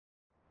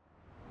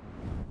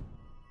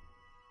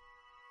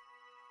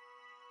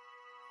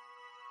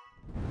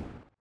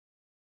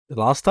The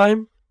last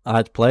time I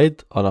had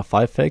played on a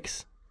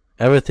 5x,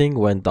 everything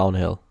went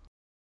downhill.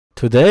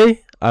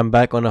 Today, I'm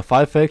back on a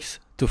 5x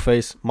to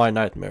face my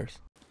nightmares.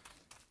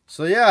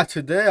 So yeah,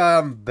 today I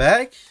am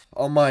back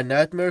on my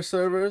nightmare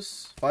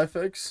servers,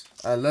 5x,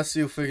 and let's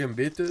see if we can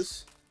beat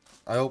this.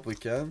 I hope we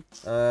can.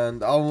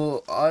 And I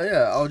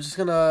was just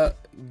gonna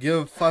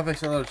give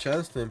 5x another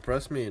chance to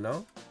impress me, you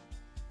know?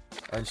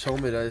 And show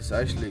me that it's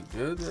actually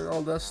good and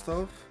all that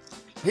stuff.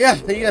 Yeah,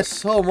 thank you guys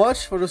so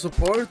much for the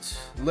support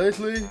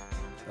lately.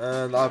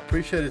 And I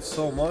appreciate it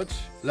so much.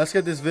 Let's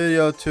get this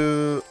video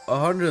to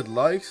 100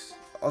 likes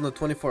on the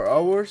 24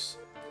 hours.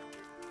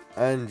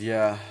 And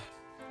yeah,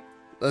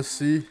 let's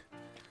see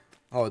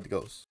how it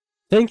goes.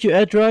 Thank you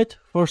𝗬-𝗺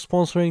for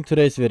sponsoring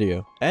today's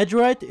video.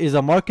 𝗬-𝗺 is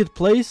a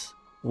marketplace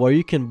where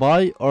you can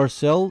buy or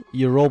sell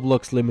your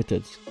Roblox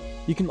limiteds.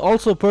 You can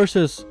also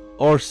purchase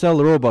or sell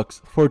Robux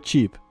for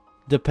cheap.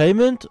 The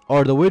payment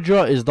or the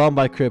withdrawal is done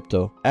by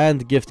crypto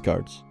and gift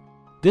cards.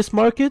 This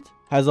market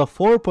has a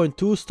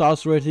 4.2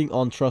 stars rating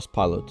on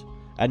Trustpilot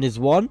and is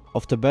one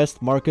of the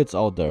best markets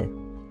out there.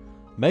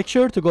 Make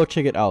sure to go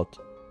check it out.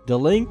 The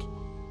link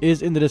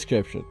is in the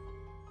description.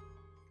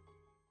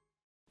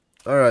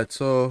 Alright,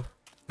 so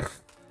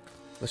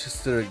let's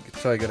just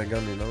try to get a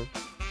gun, you know.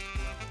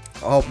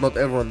 I hope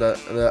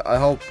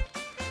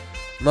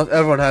not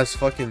everyone has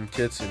fucking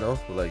kits, you know,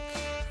 like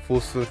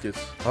full steel kits.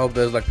 I hope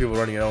there's like people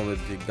running around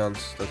with the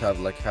guns that have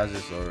like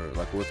hazards or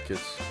like wood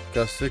kits,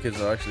 because steel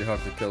kits are actually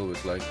hard to kill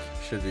with like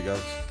shitty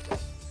guns.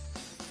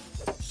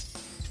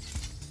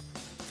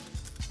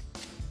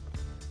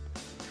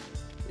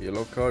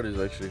 Yellow card is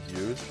actually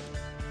huge.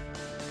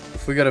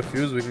 If we get a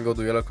fuse, we can go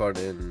to yellow card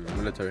in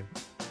military.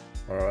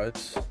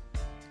 Alright.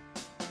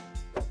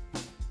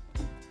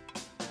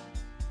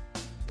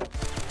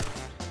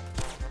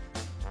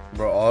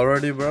 Bro,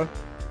 already, bro?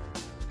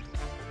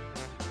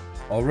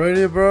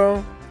 Already,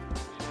 bro?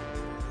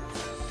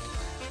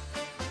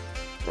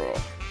 Bro.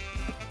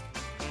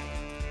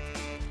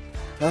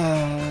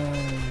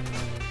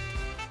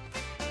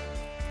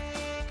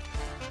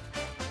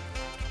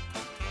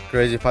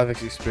 Crazy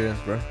 5x experience,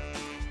 bro.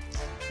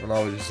 And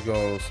now we just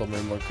go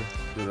submarine bunker.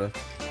 Do that.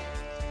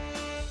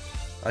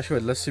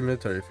 Actually, wait, let's see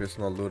military if it's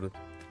not looted.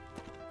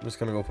 I'm just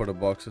gonna go for the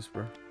boxes,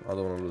 bro. I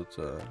don't wanna loot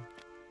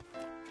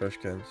trash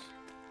cans.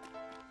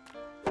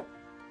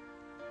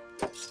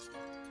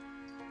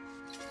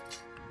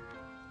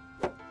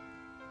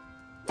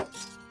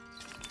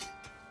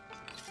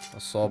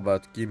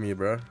 𝗧𝗴𝗀, give me,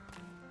 bro.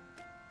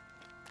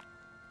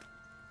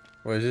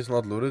 Wait, is this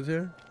not looted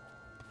here?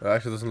 It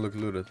actually doesn't look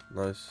looted.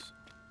 Nice.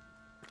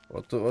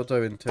 What do I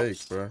even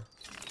take, bro?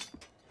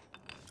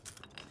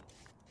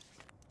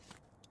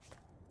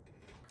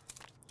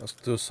 Let's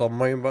do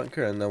submarine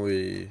bunker and then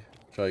we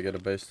try to get a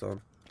base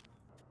down.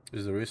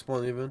 Is the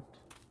respawn even?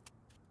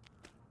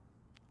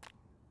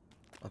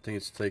 I think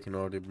it's taken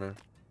already, bro.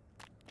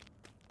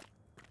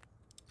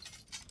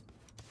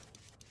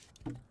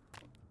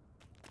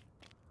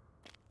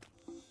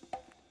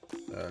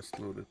 Yeah, it's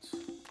loaded.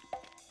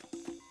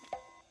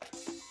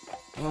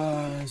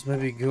 Let's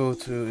maybe go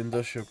to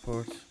industrial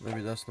port.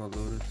 Maybe that's not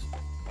loaded.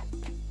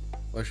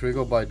 Or should we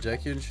go buy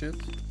Jackie and shit?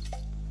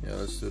 Yeah,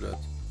 let's do that.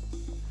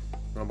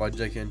 I'm gonna buy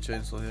Jackie and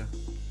chainsaw here.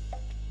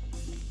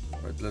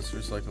 Right, let's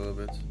recycle a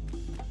bit.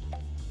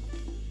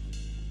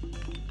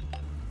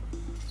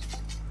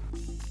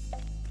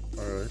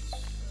 Alright.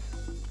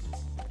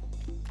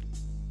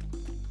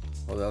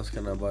 What else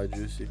can I buy?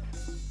 Juicy.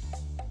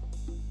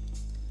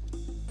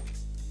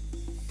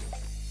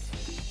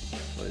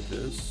 Like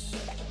this.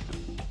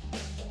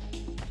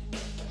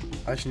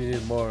 I actually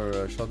need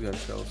more shotgun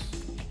shells.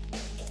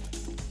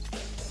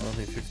 I don't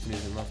think 15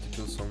 is enough to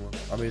kill someone.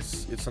 I mean,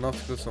 it's enough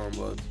to kill someone,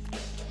 but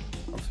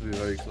I have to be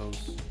very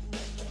close.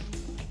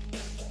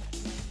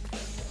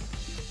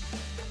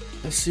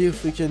 Let's see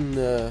if we can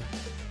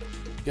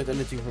get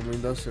anything from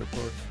industrial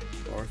port,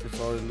 or if it's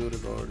already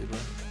looted already, bro.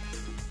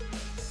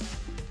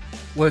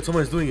 Wait,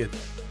 someone's doing it.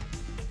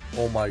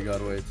 Oh my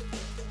god, wait,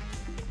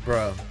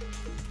 bro.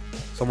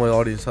 Someone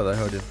already inside. I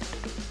heard him.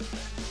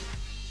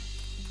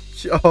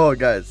 Oh,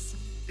 guys,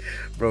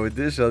 bro, with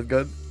this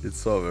shotgun,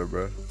 it's over,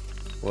 bro.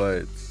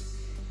 Wait.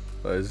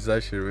 Oh, is this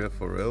actually real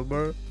for real,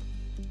 bro?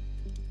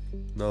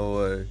 No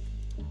way.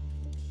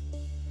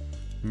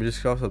 Let me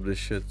just craft up this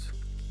shit.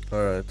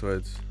 Alright,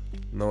 wait.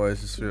 No way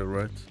is this real,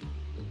 right?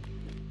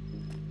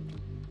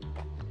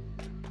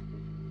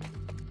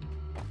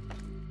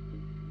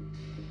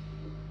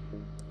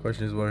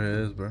 Question is where he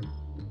is, bro.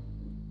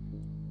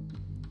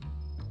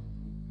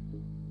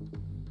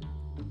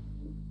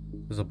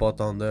 There's a bot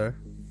down there.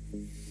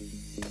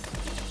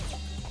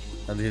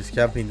 And he's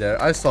camping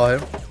there. I saw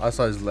him. I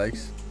saw his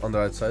legs on the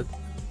right side.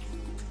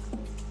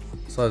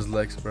 Saw his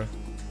legs, bro.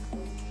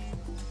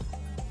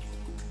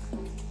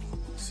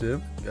 See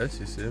him? Guys,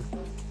 you see him?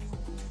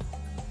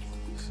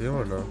 See him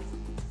or no?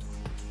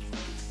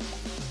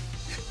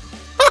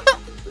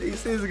 You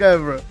see this guy,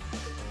 bro?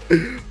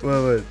 Wait.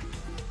 Look at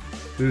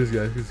this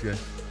guy. Look at this guy.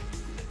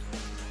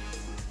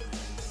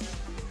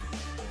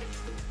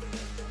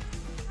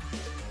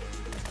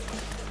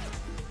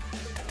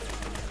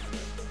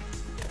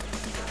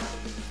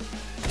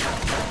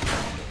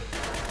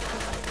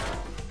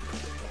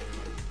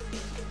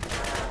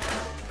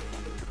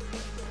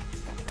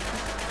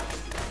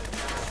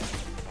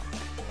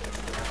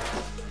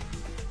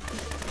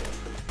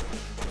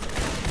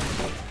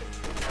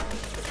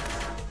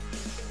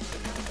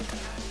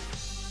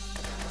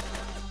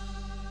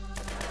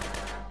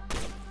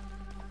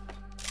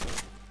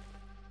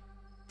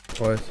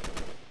 Wait.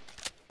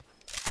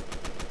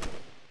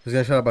 He's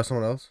getting shot at by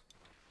someone else.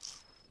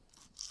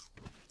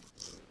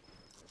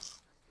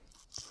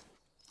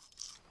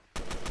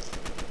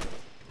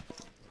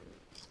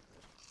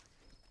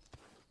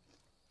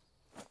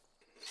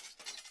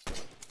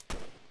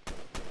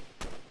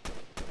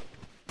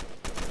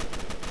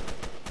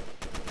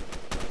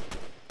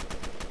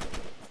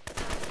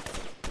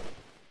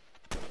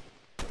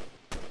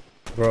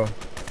 Bro.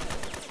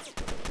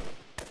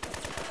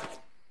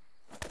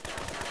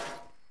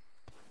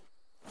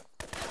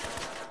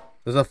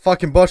 There's a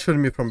fucking bot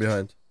shooting me from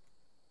behind.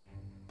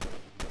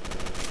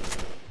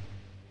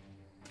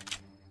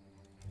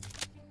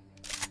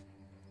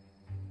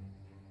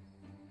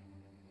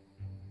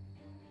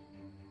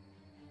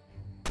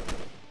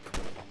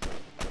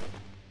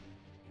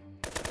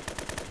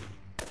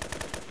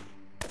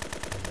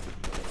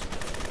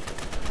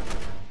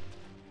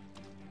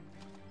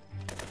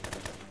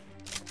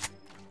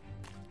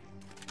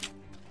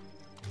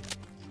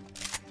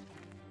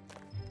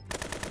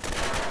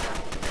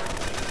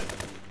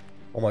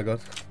 Oh my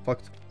god,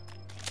 fucked.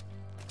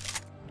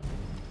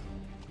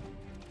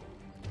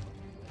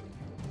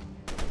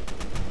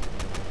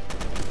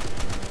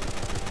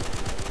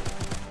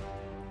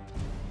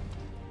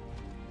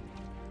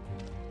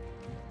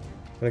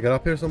 Can I get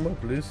up here somewhere,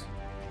 please?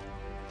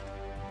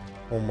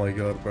 Oh my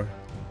god, bro.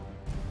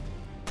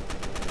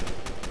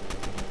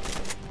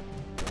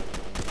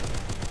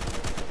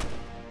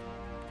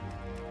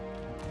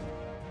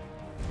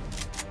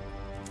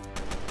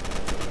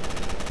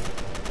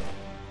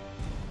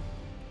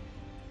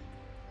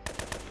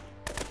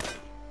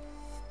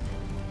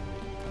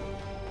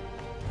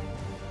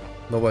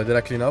 Nobody, did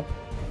I clean up?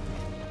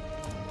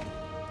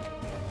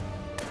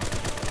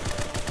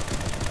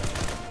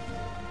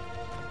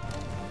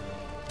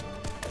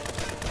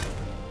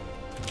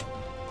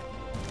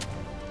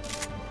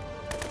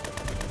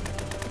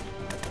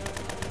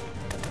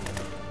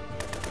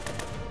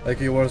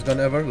 Okay, worst gun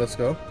ever, let's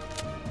go.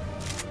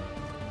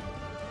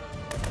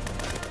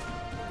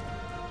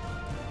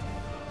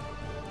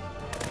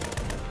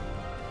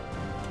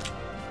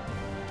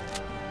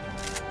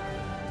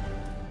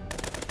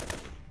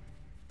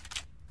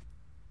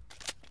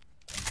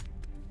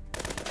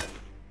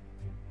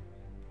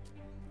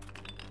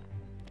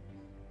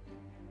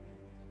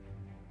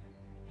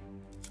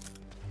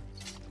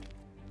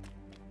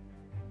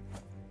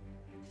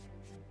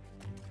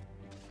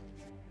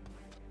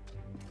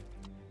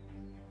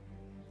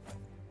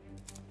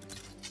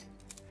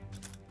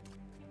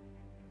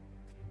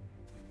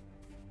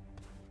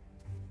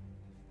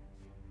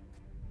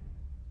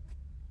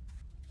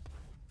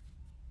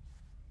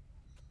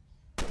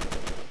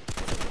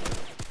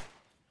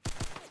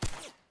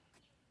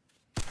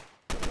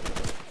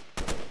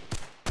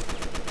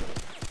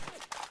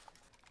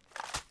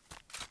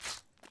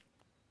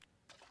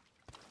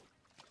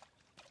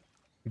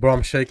 Bro,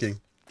 I'm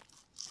shaking.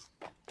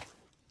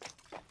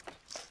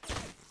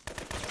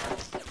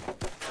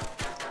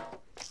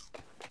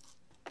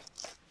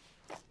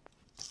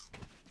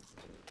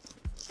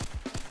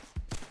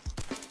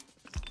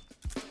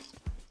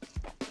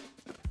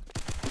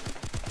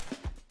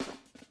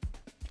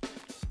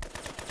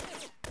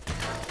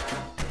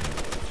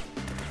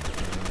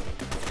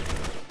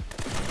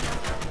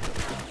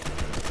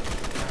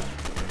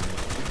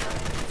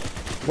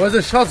 Where's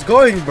the shots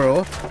going,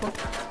 bro?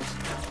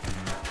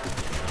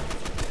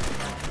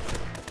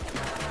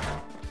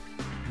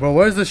 Bro,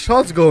 where's the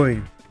shots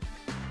going?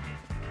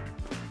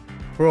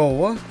 Bro,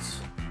 what?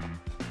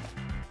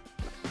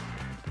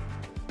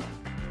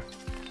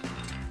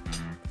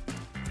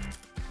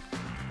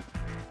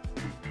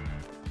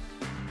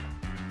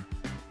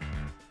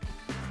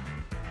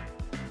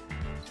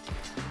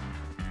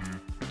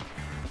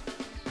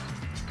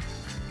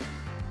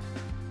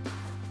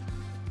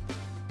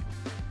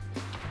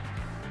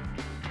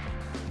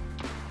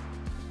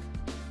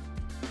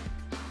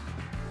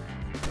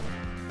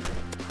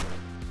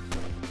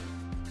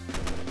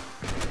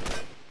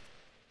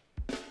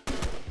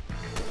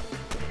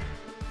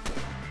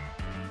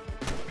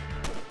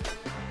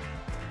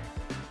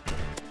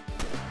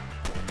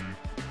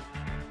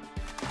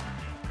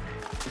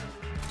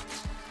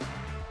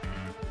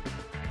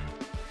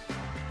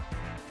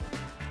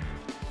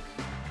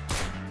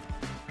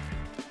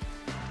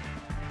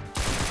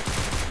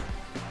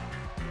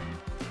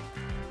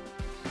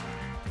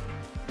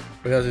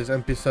 He has his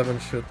MP7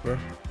 shit, bro.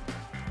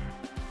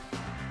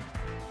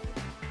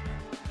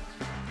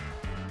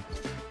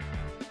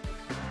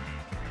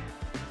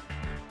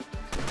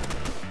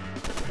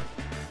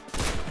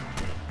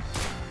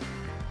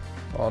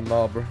 Oh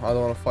no, bro. I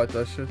don't want to fight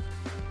that shit.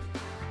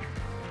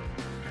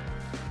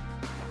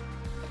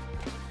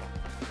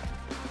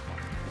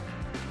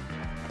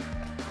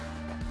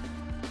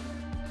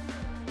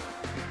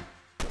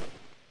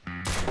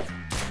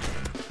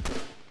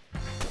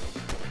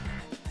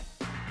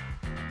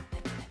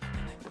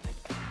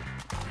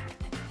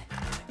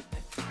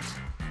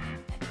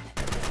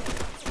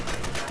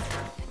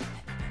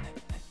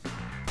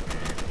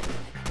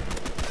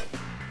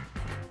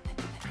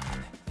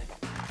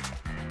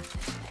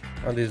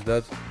 And he's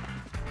dead.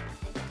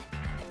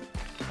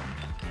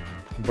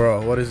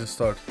 Bro, what is the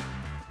start?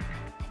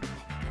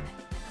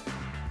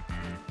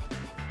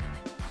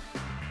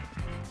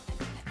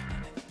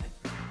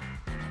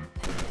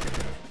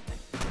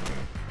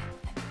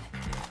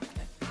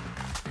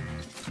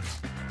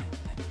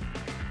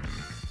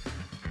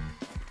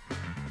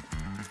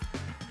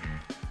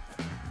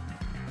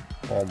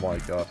 Oh my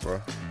god,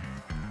 bro.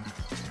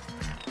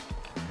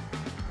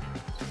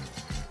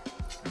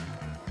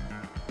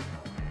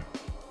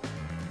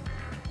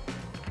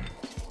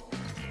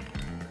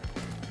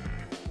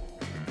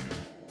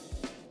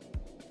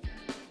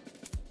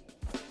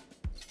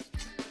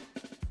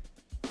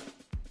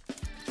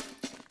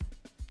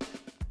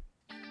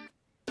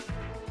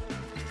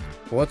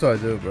 What do I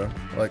do, bro?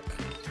 Like,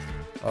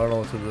 I don't know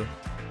what to do.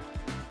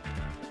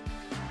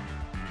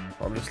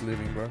 I'm just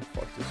leaving, bro.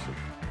 Fuck this shit.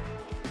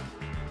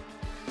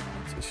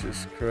 This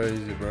shit's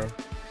crazy, bro.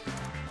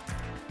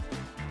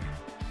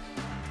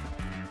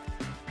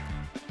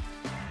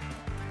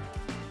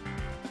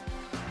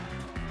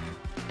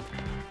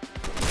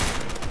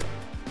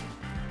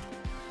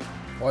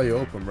 Why you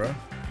open, bro?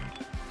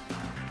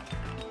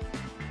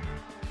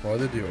 Why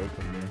did you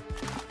open, bro?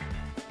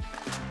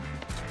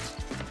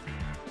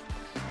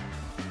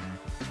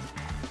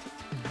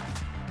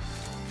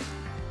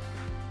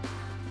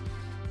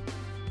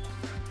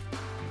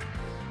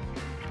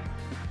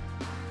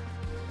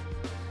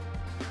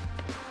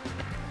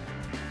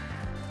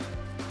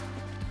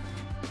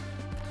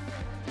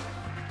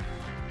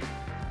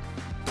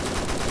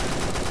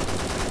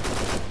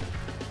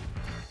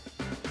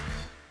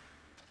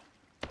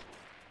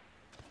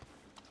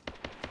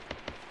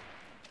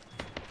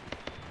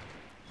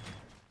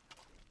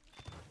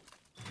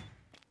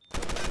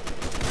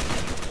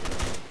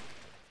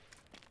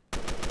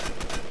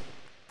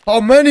 How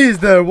many is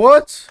there?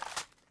 What?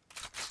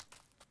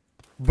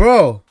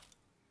 Bro.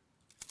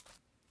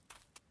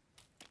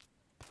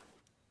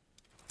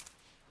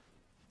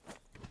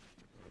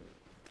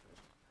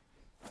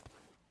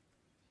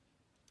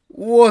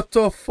 What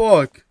the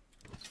fuck?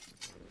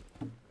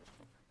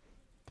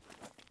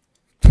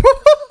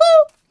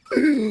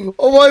 Oh,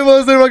 why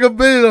was there like a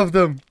billion of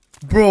them?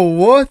 Bro,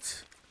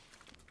 what?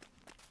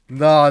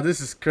 Nah, this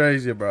is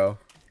crazy, bro.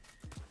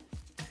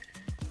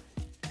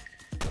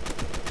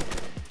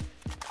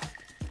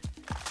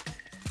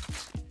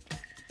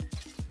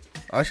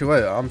 Actually,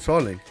 wait, I'm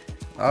trolling.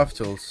 I have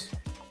tools.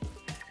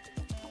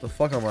 The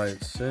fuck am I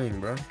saying,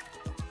 bro?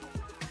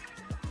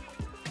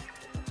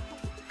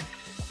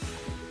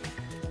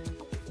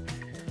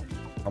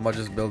 I might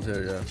just build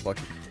here, yeah, fuck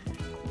it.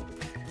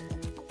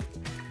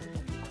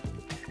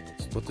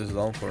 Let's put this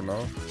down for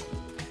now.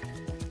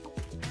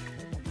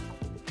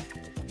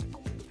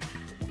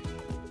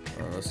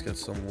 Let's get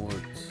some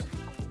wood.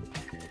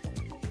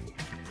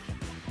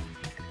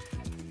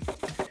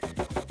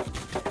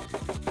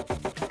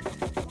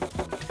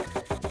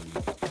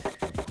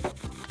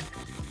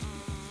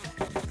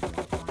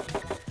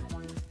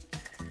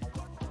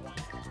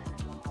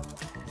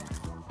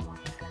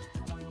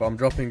 But I'm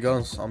dropping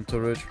guns, I'm too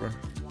rich, bro.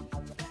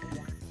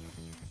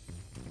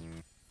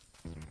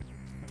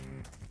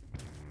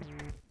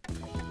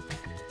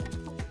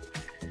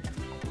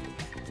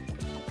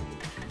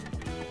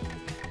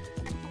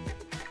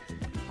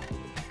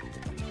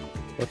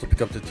 Got to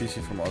pick up the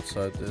TC from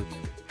outside, dude.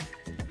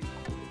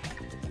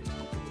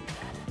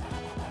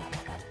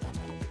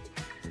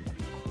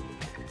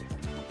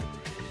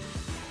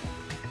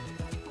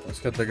 Let's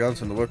get the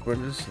guns and the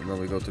workbenches, and then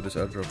we go to this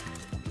airdrop.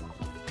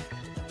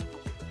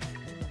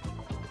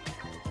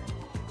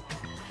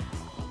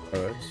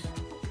 Alright.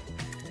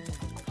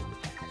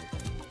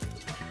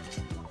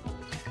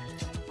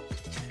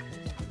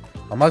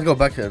 I might go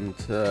back and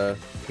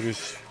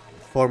finish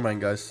 4-man,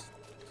 guys.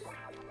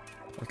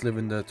 Let's live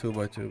in the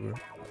 2x2, bro.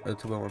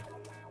 2x1.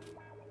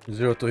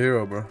 0 to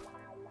hero, bro.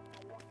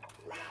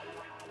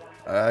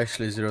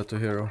 Actually, 0 to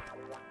hero.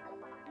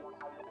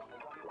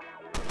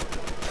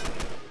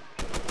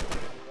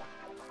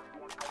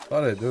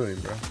 What are they doing,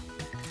 bro?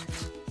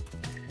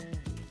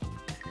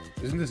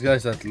 Isn't this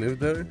guys that live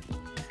there?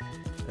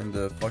 In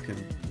the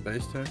fucking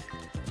base there?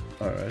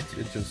 Alright,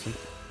 interesting.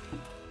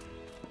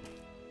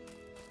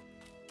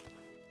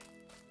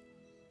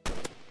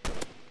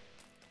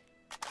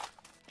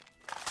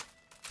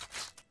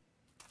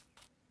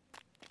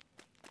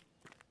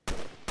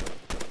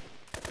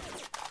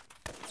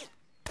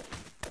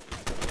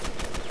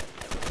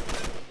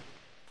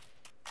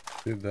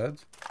 You dead?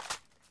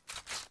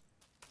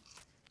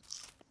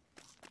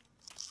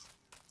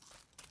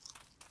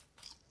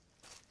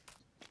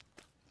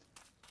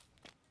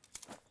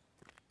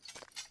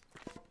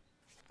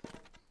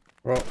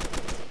 Bro,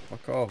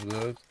 fuck off,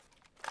 dude.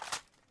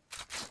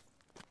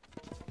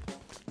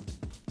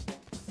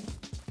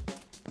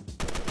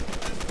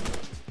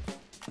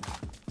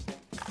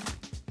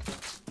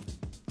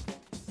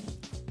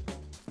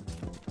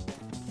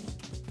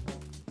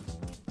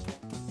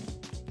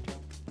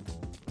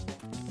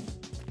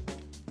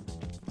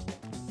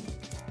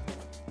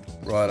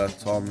 Right at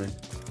Tommy.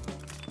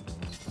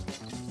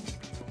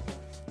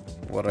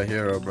 What a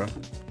hero, bro.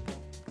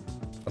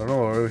 I don't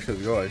know where we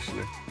should go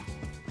actually.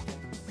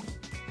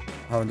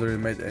 Haven't really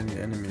made any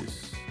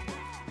enemies.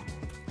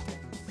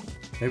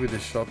 Maybe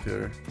this shop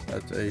here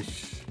at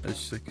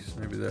H6,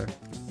 maybe there.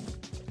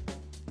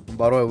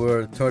 By the way,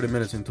 we're 30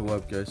 minutes into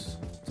web, guys.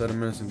 30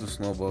 minutes into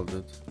snowball,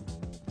 dude. So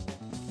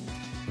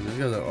these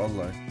guys are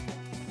online.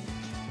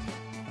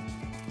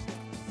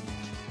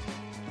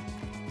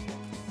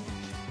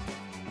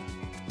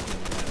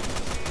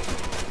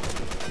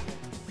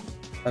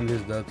 And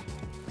he's dead.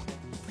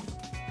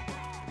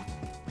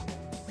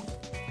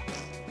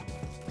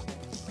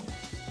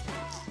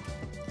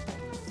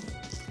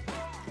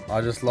 I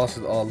just lost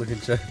it all, look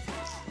at chat.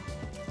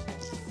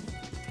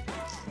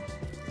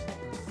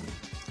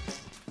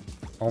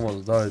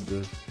 Almost died,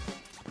 dude.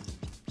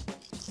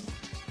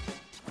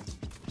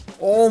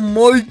 Oh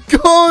my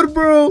god,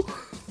 bro!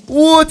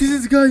 What is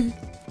this guy?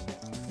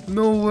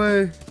 No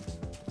way.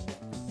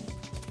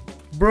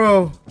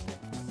 Bro.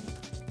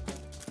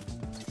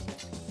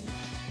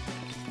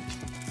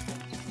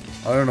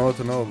 I don't know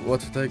what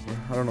to take, bro.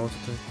 I don't know what to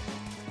take.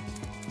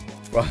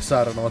 Bro,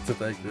 I don't know what to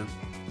take, dude.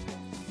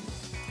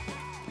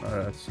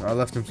 Alright, I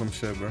left him some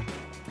shit, bro.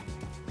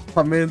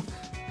 I mean,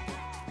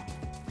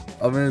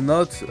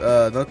 not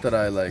that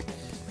I like,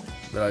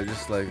 that I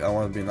just like, I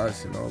want to be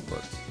nice, you know,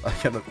 but I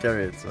cannot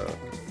carry it, so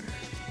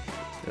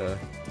yeah.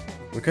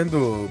 We can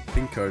do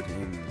pink card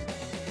in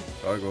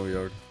cargo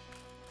yard.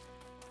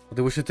 I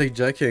think we should take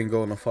Jackie and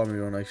go on a farming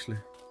run, actually.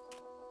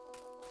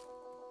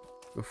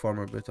 Go farm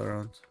a bit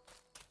around.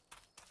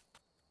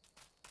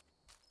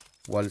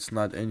 While it's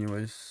not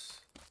anyways.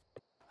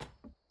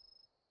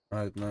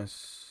 Alright,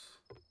 nice.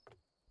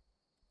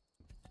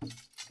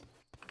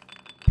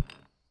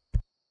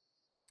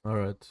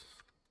 Alright.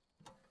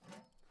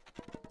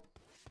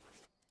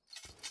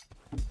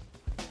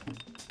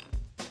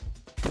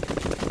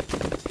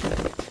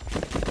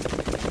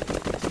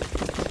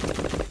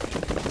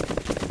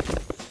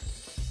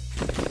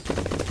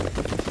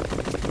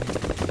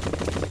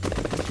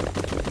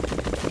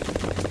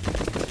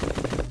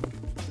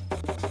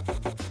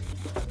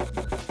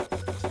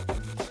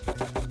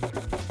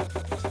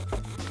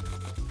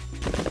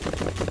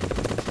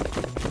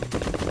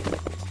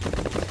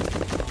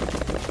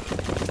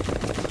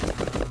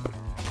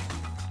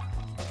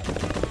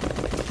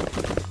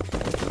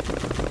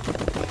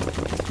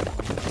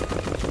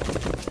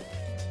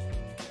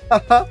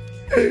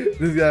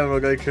 This guy bro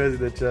going crazy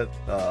in the chat.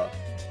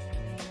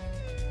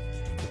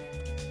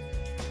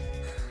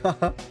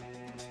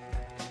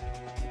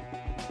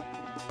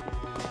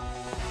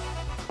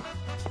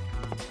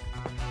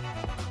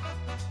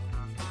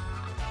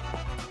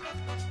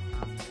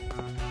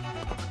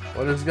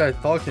 What is this guy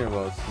talking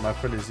about? My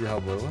friend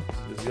𝗲-𝗵𝗶𝗹.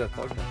 What is this guy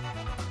talking?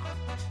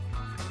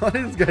 What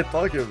is this guy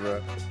talking,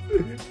 bro?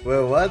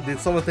 Wait, what? Did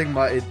someone take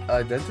my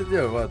identity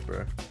or what,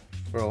 bro?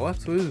 Bro, what?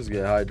 Who is this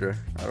guy, Hydra?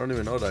 I don't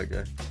even know that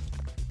guy.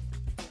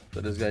 So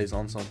this guy is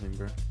on something,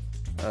 bro.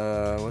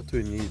 What do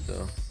we need,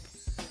 though?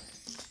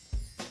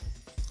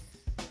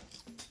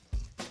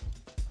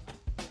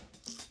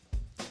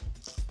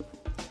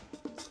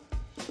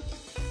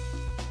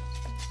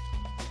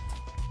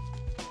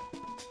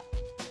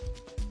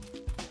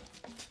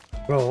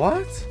 Bro,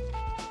 what?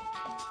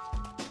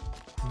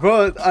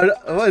 Bro,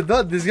 wait,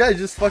 no, this guy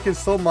just fucking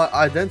stole my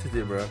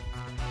identity, bro.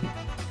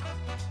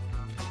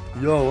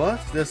 Yo, what?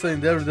 They're saying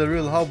they're the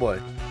real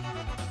cowboy.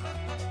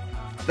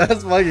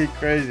 That's fucking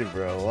crazy,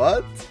 bro.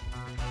 What?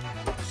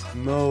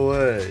 No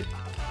way.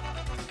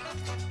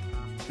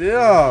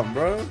 Damn,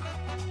 bro.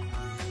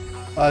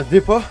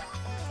 Dipper.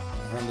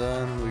 And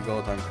then we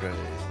go time crazy.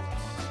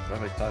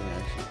 Perfect timing,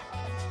 actually.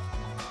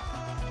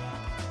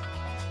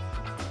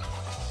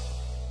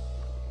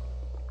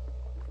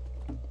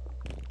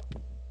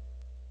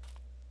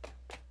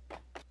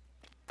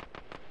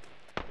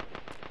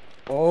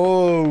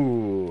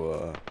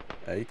 Oh,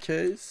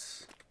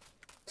 AKs.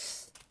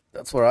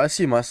 That's where I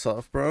see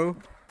myself, bro.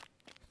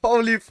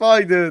 Holy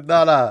fuck, dude.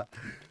 Nah.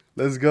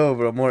 Let's go,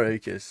 bro. More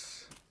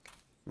AKs.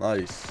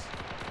 Nice.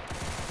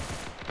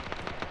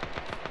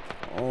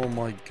 Oh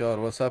my god,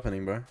 what's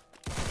happening, bro?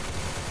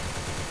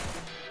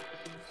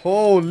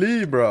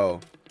 Holy,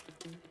 bro.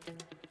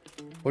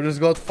 We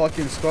just got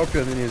fucking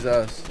Scorpion in his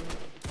ass.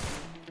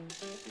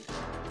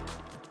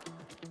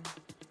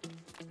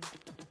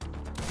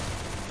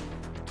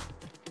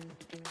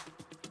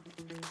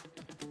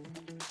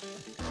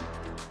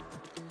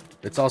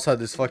 It's outside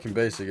this fucking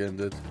base again,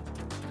 dude.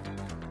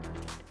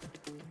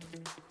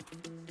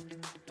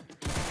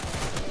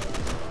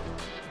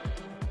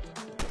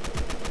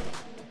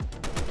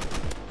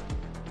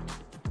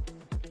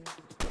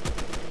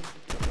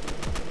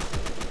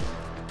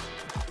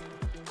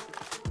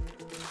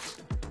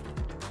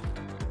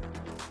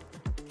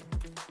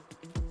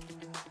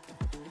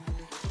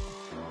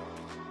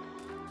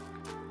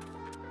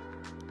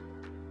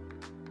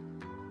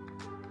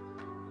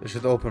 They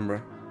should open,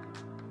 bro.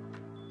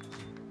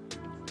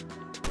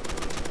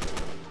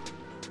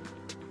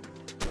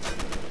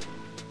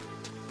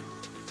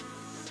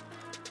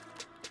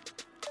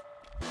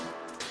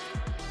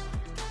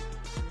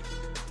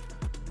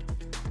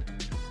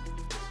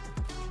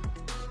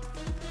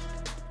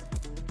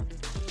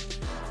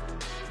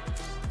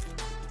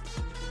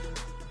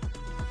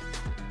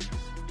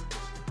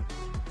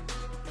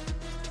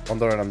 On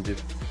the right, I'm deep.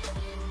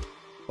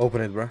 Open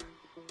it, bro.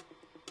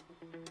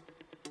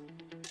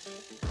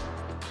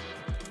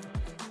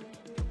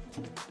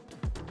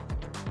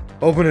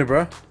 Open it,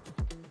 bro.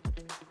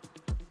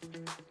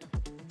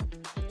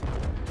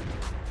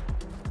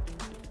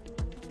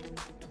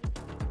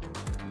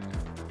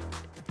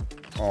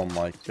 Oh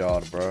my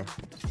god, bro.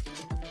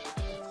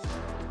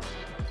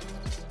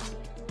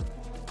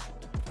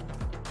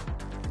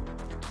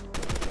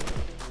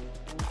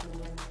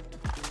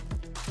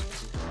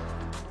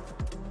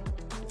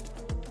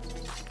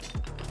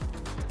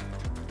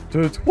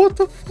 Dude, what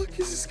the fuck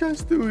is this guy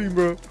doing,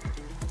 bro?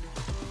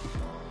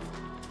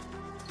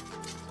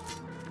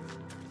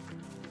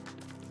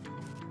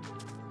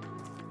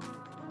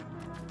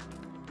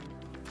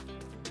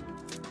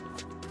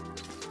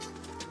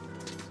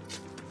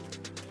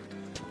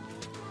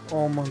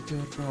 Oh my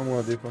god, bro, I'm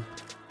gonna deeper.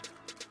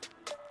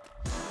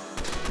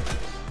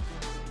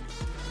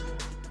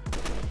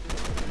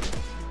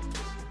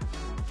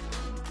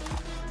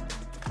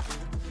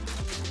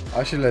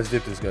 Actually, let's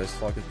dip this, guys.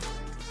 Fuck it.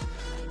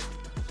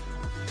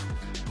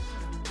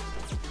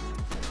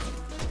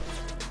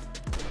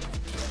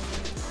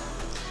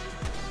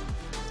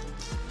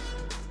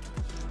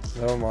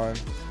 Never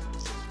mind.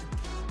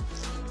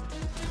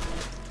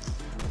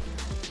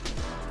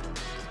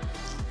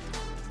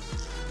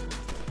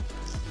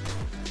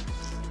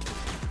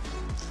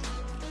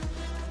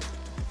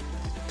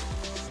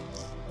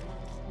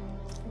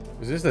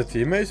 Is this the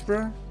teammates,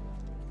 bro?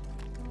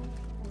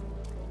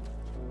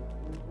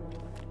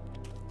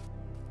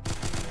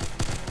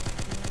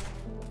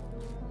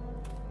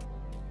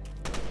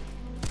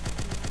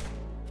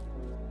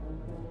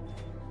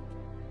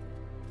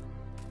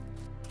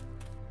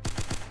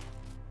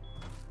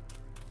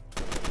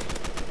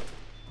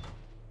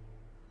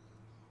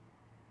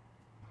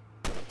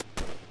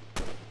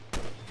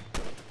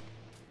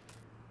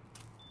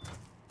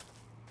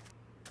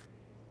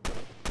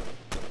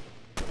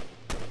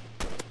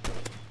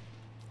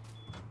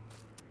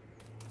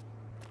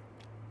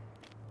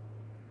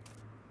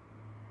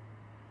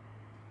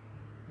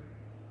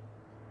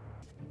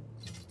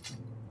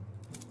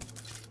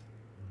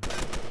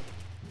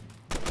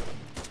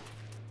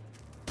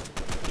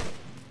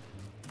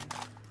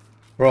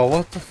 Bro,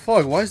 what the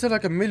fuck? Why is there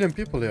like a million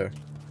people here?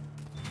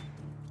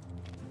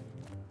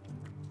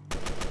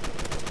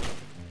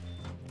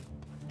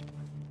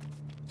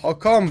 How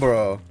come,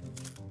 bro?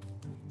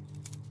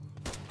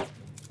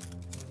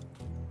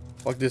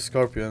 Fuck these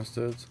scorpions,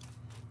 dude.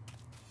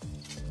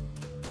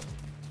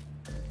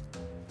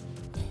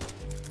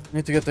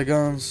 Need to get the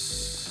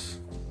guns.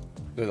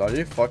 Dude, are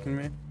you fucking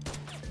me?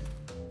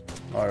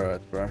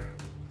 Alright, bro.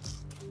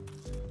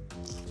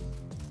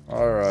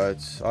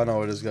 Alright, I know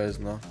where this guy is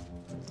now.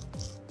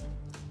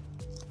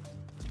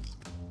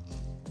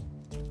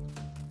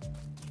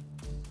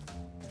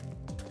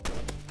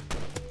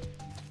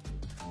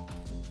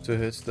 Two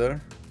hits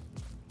there.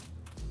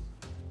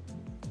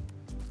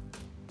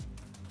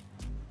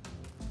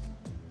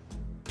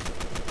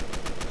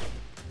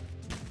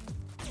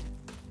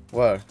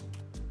 Where?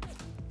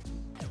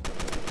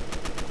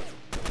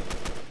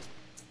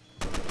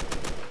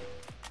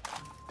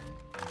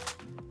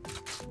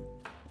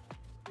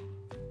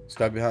 This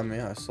guy behind me,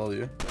 I saw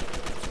you.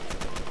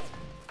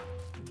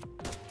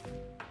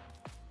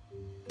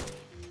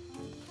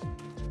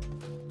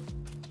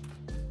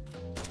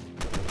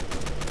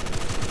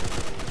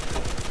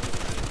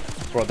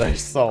 Bro,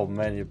 there's so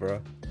many, bro.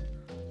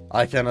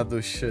 I cannot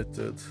do shit,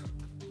 dude.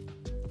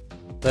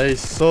 There's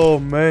so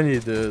many,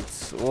 dude.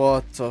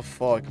 What the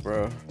fuck,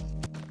 bro?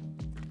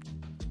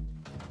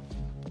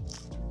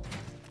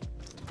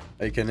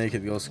 AK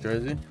naked goes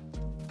crazy.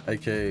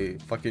 AK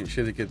fucking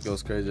shitty kid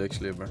goes crazy,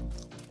 actually, bro.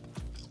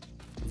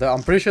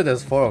 I'm pretty sure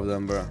there's 4 of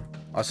them, bro.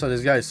 I saw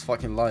this guy is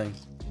fucking lying.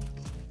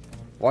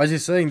 Why is he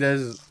saying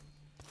there's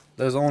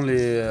only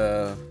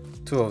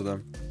 2 of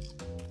them?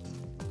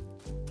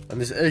 And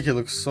this AK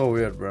looks so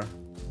weird, bro.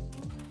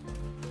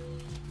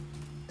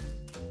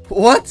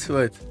 What?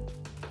 Wait.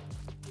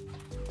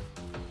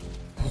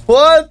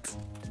 What?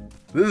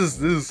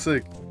 This is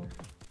sick.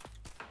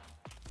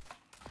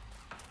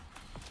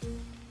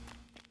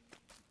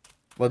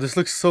 But this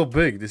looks so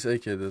big, this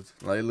AK did.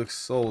 Like, it looks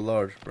so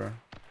large, bro.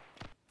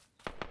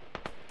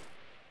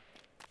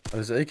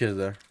 Oh, there's AK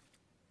there.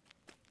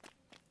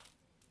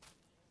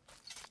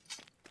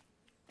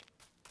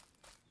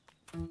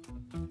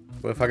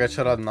 But if I get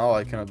shot at now,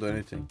 I cannot do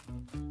anything.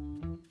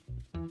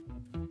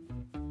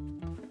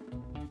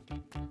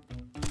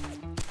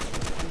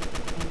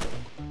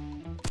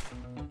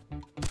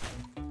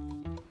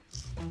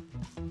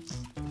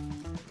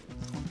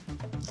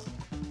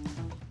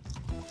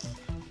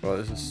 Bro,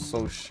 this is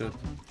so shit.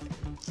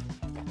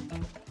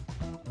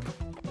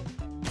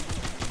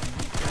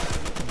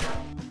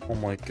 Oh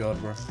my god,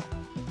 bro.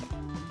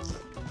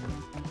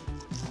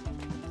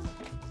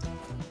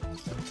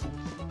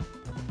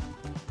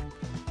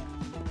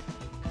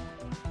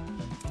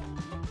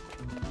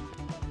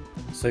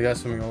 So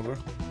guys swimming over.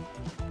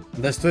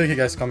 There's 2 AK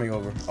guys coming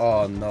over.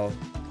 Oh no.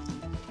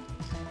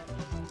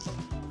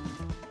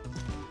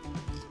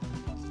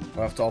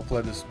 We have to all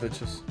play this,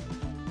 bitches.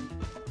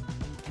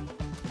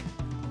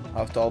 I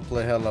have to all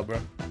play hella, bro.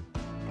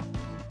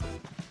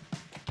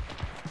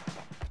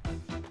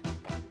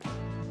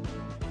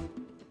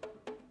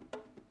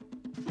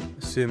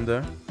 See him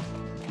there.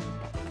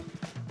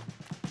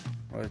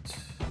 Right.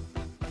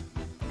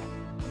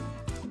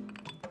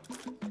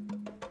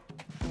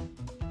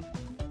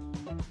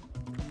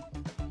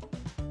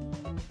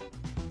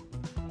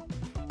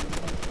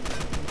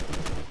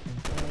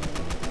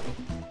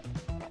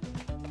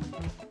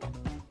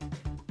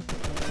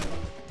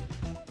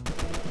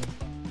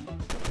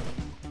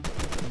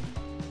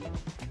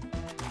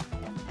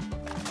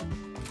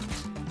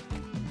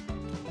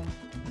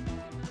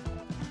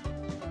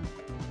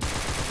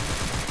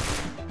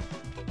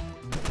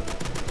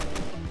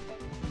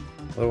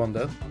 Other one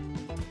dead.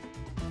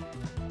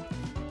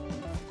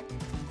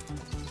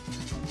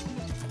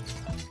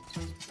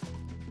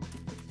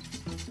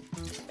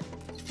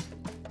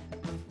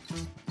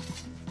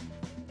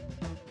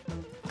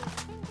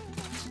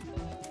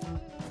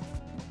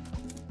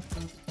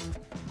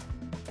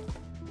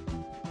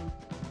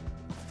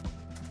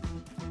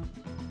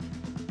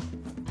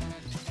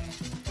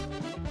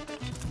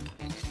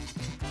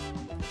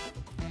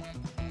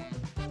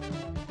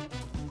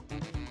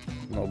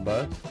 Not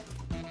bad.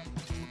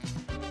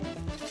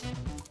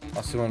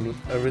 I still want to loot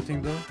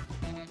everything though.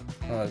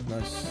 Alright,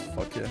 nice.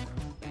 Fuck yeah.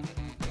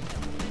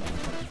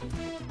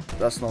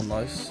 That's not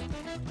nice.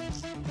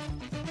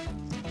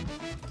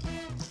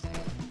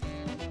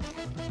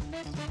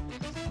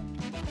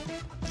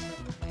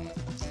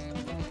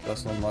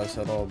 That's not nice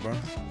at all, bro.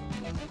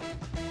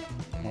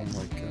 Oh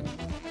my god.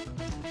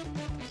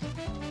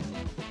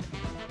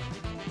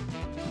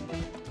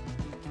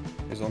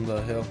 He's on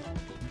the hill.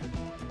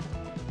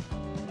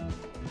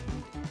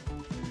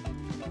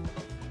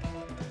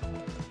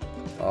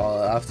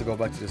 I have to go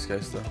back to this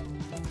case though.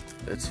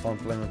 It's fun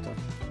playing with them.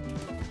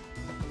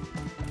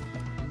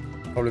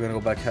 Probably gonna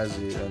go back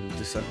𝗧𝗴𝗀 and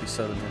this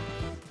𝗕𝗘𝗶𝗱 here.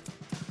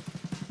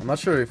 I'm not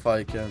sure if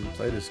I can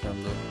play this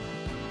gun though.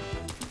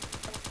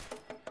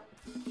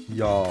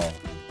 Yo.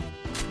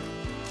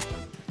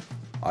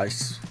 I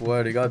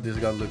swear to god this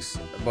gun looks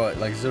but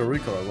like zero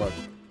recoil or what?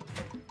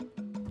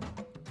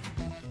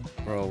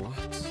 Bro,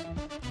 what?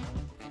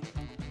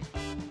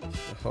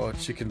 Oh,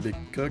 chicken be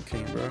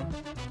cooking, bro.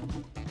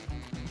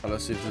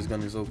 Let's see if this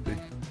gun is OP.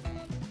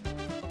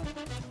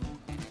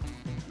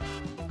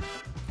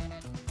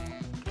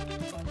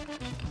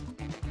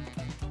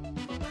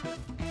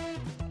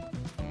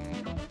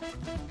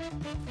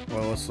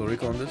 Well, what's the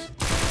recoil on this?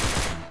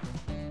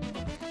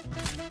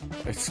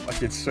 It's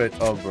fucking straight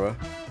up, bro.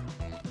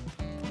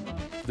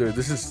 Dude,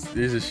 this is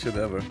the easiest shit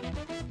ever.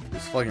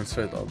 It's fucking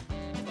straight up.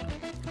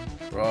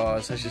 Bro,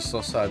 it's actually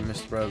so sad I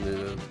missed Bradley,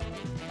 dude.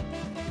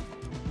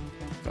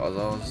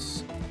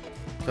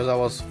 Because I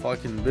was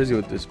fucking busy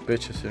with these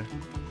bitches here.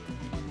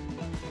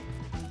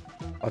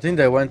 I think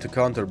they went to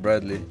counter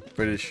Bradley,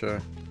 pretty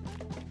sure.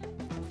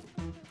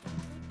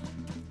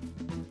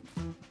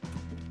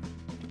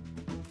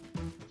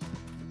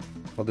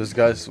 But these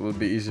guys will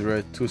be easy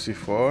raid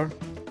 2C4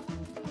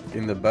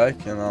 in the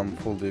back and I'm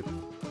full deep.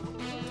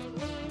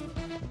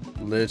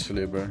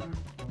 Literally, bro.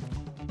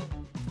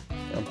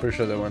 I'm pretty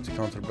sure they went to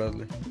counter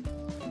Bradley.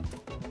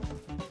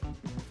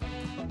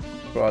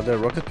 Bro, are they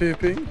rocket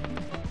PvP?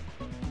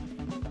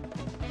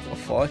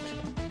 Fuck.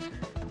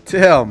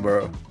 Damn,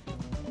 bro.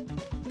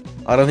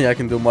 I don't think I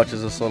can do much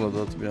as a solo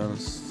though, to be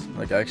honest.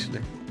 Like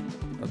actually,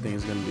 I think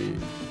it's gonna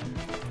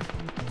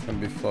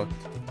be fucked.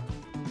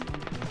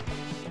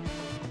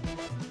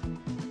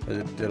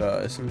 Did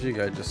a SMG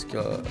guy just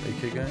kill a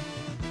AK guy?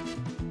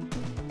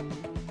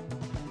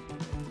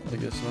 I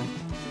guess not.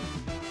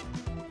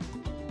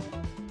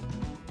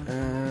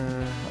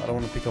 I don't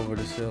want to pick over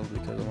this hill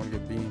because I want to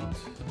get beamed.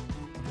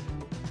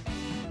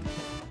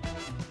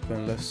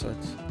 Going left side,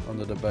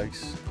 under the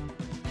bags,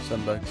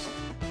 sandbags.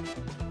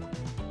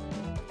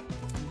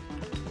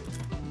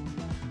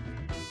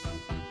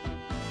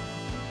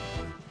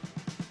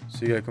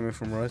 See guy coming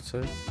from right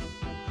side.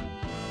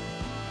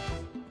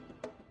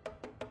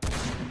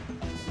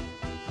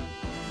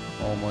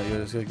 Oh my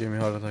god, this guy gave me a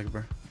heart attack,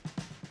 bro.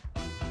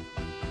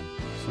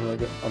 So I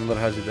got another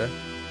𝗧𝗴𝗀 there.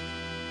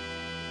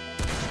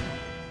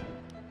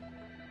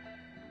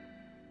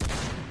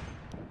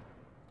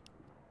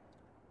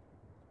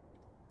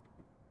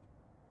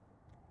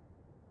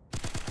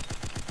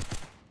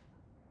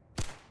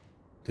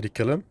 Did he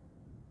kill him?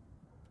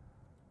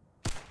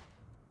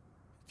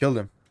 Killed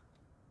him.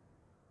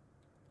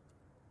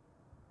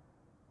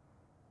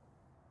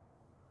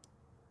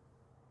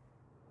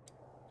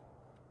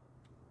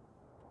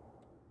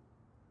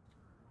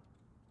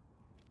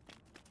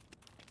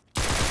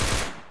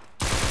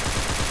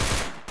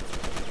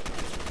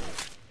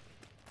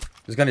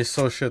 This gun is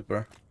so shit,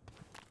 bro.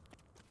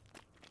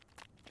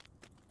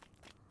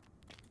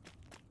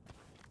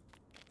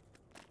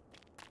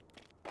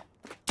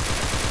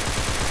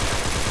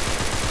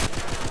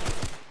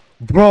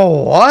 Bro,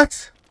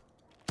 what?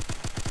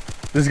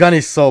 This gun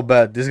is so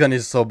bad. This gun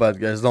is so bad,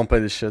 guys. Don't play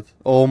this shit.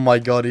 Oh my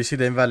god, you see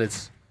the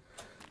invalids?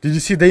 Did you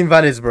see the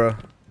invalids, bro?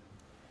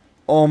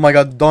 Oh my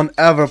god, don't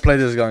ever play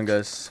this gun,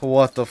 guys.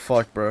 What the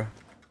fuck, bro?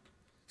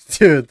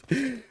 Dude,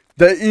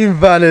 the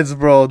invalids,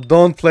 bro.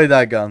 Don't play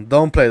that gun.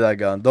 Don't play that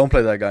gun. Don't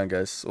play that gun,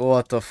 guys.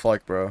 What the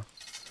fuck, bro?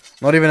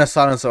 Not even a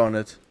silencer on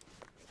it.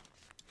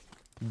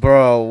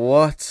 Bro,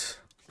 what?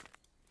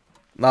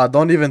 Nah,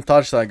 don't even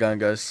touch that gun,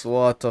 guys.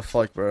 What the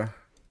fuck, bro?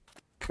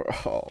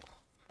 Bro.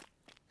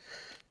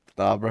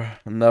 Nah, bro.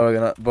 I'm never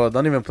gonna... Bro,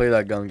 don't even play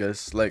that gun,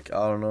 guys. Like,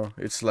 I don't know.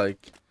 It's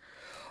like...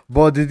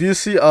 Bro, did you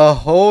see a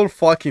whole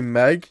fucking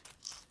mag?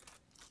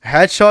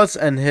 Headshots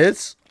and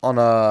hits on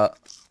a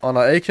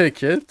AK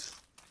kid?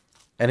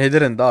 And he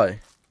didn't die.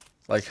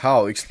 Like,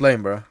 how?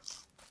 Explain, bro.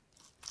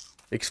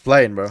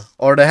 Explain, bro.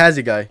 Or the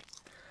𝗧𝗴𝗀𝗀 guy.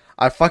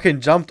 I fucking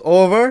jumped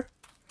over.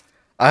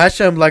 I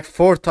headshot him like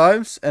 4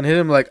 times and hit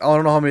him like I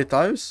don't know how many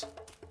times.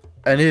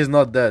 And he's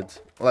not dead.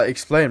 Like,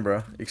 explain,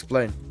 bro.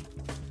 Explain.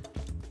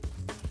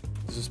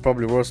 This is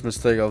probably the worst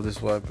mistake of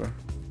this wiper.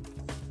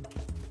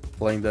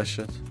 Playing that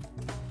shit.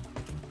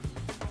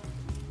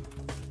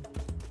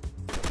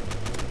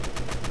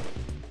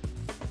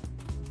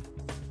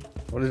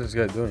 What is this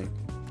guy doing?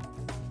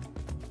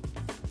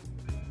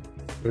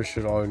 Where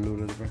should I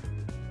loot it, bro?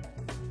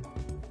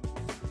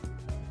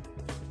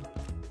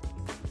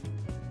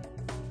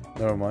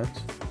 Never mind.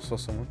 Saw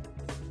someone.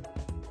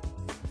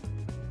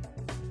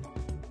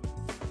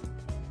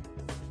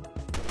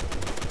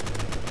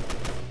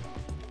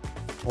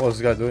 What is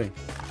this guy doing?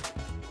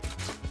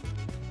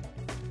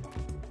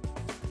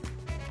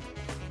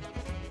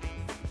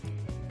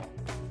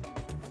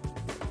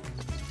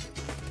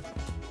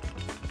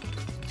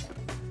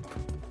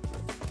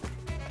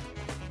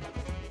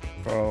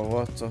 Bro,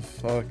 what the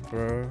fuck,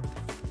 bro?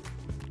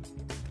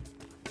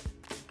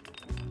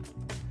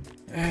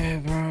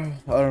 Hey, bro.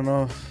 I don't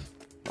know.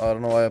 I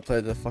don't know why I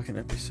played the fucking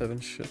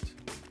MP7 shit.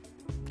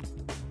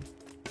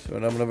 So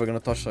I'm never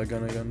gonna touch that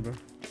gun again, bro.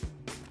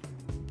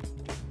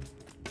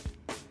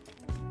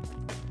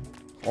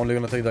 Only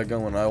gonna take that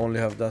gun when I only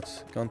have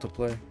that gun to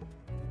play.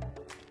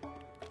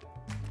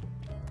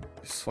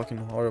 It's fucking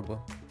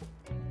horrible.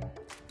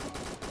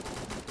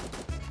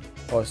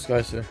 Oh, this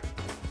guy's here.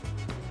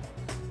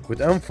 With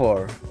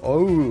M4.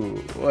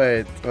 Oh,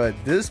 wait.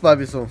 This might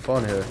be some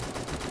fun here.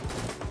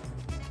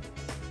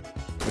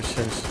 Let's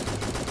change.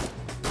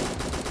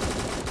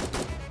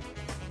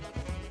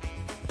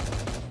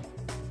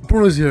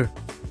 Bruno's here.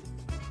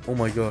 Oh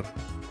my god.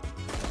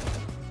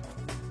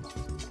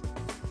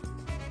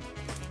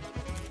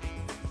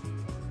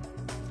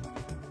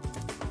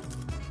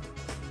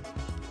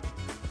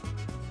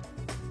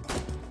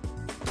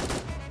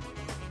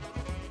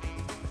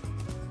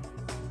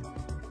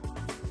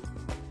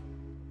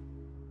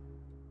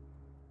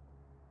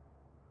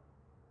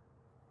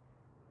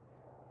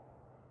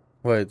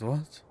 Wait,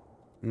 what?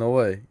 No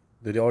way.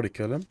 Did he already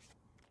kill him?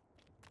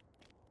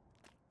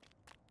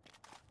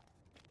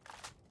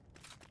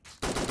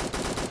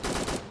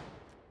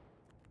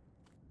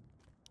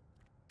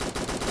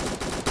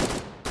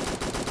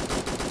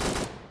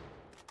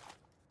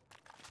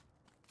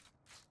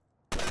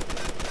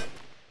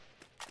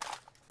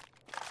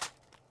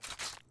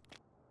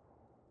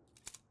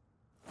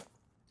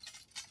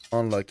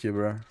 Unlucky,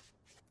 bro.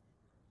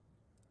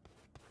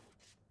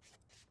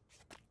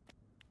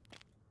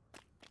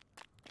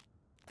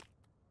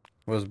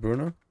 Where's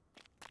Bruno?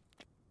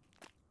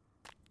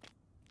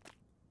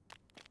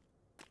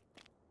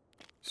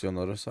 Is he on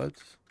the other side?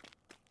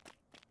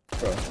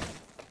 Bro.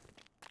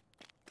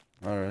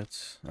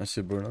 Alright, I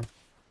see Bruno.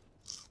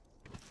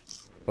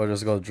 But I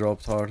just got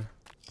dropped hard.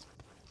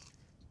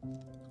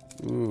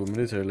 Ooh,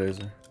 military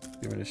laser.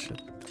 Give me this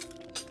shit.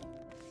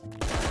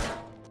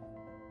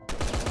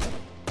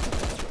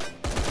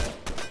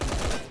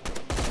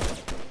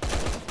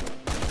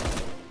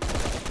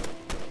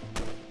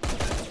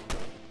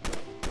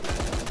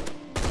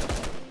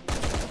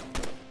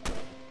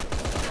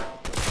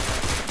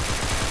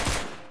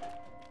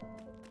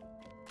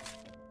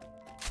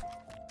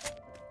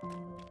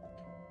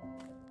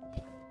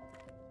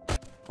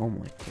 Oh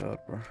my god,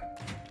 bro.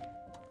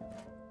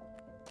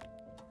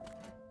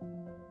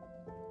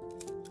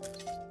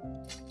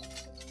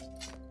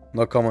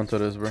 No comment to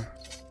this, bro.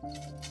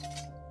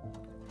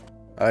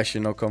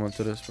 Actually, no comment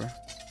to this, bro.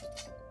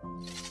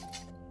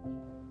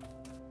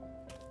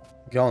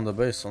 Guy on the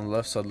base on the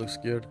left side looks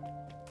scared.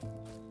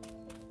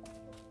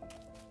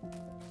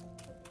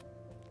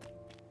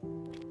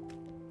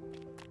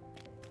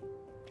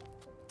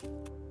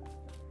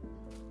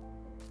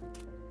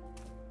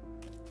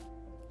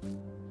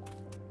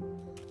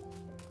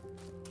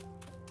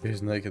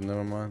 He's naked,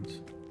 never mind.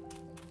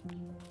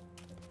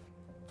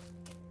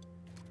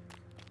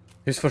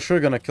 He's for sure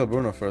gonna kill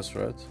Bruno first,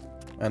 right?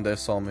 And they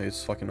saw me,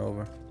 it's fucking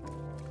over.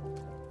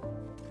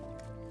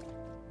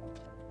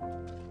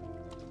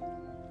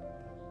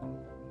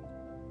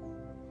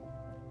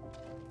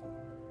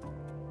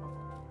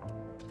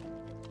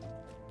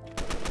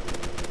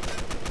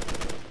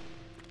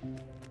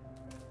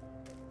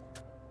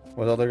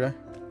 Where's the other guy?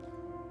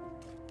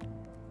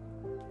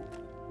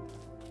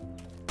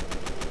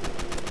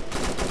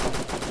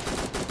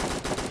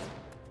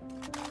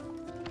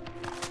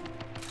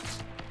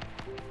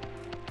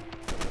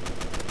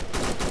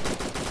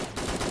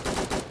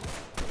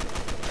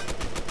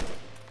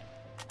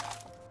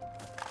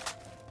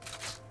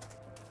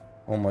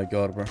 Oh my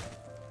god, bro.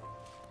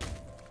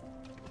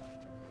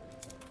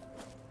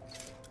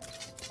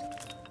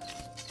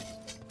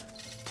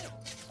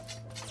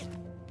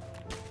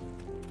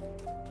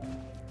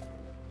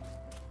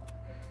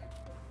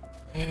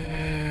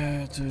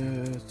 Yeah,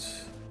 dude.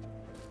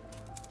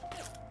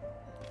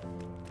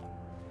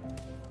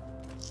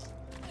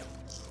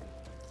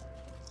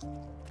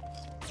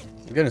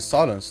 I'm getting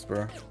silenced,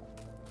 bro.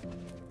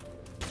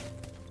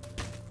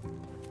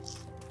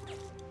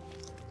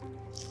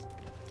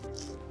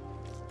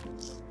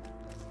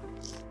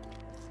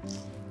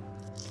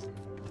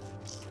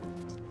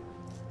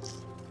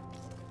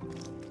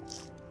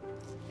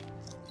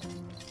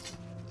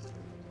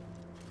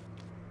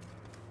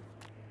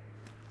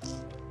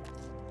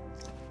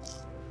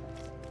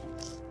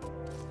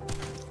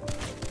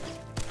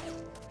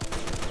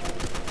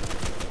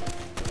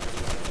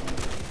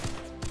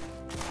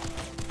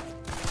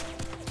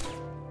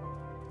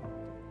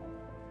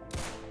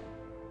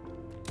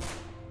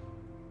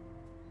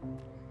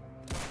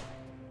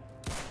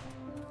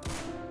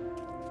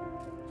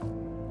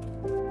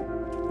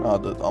 Nah,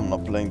 dude, I'm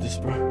not playing this,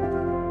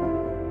 bro.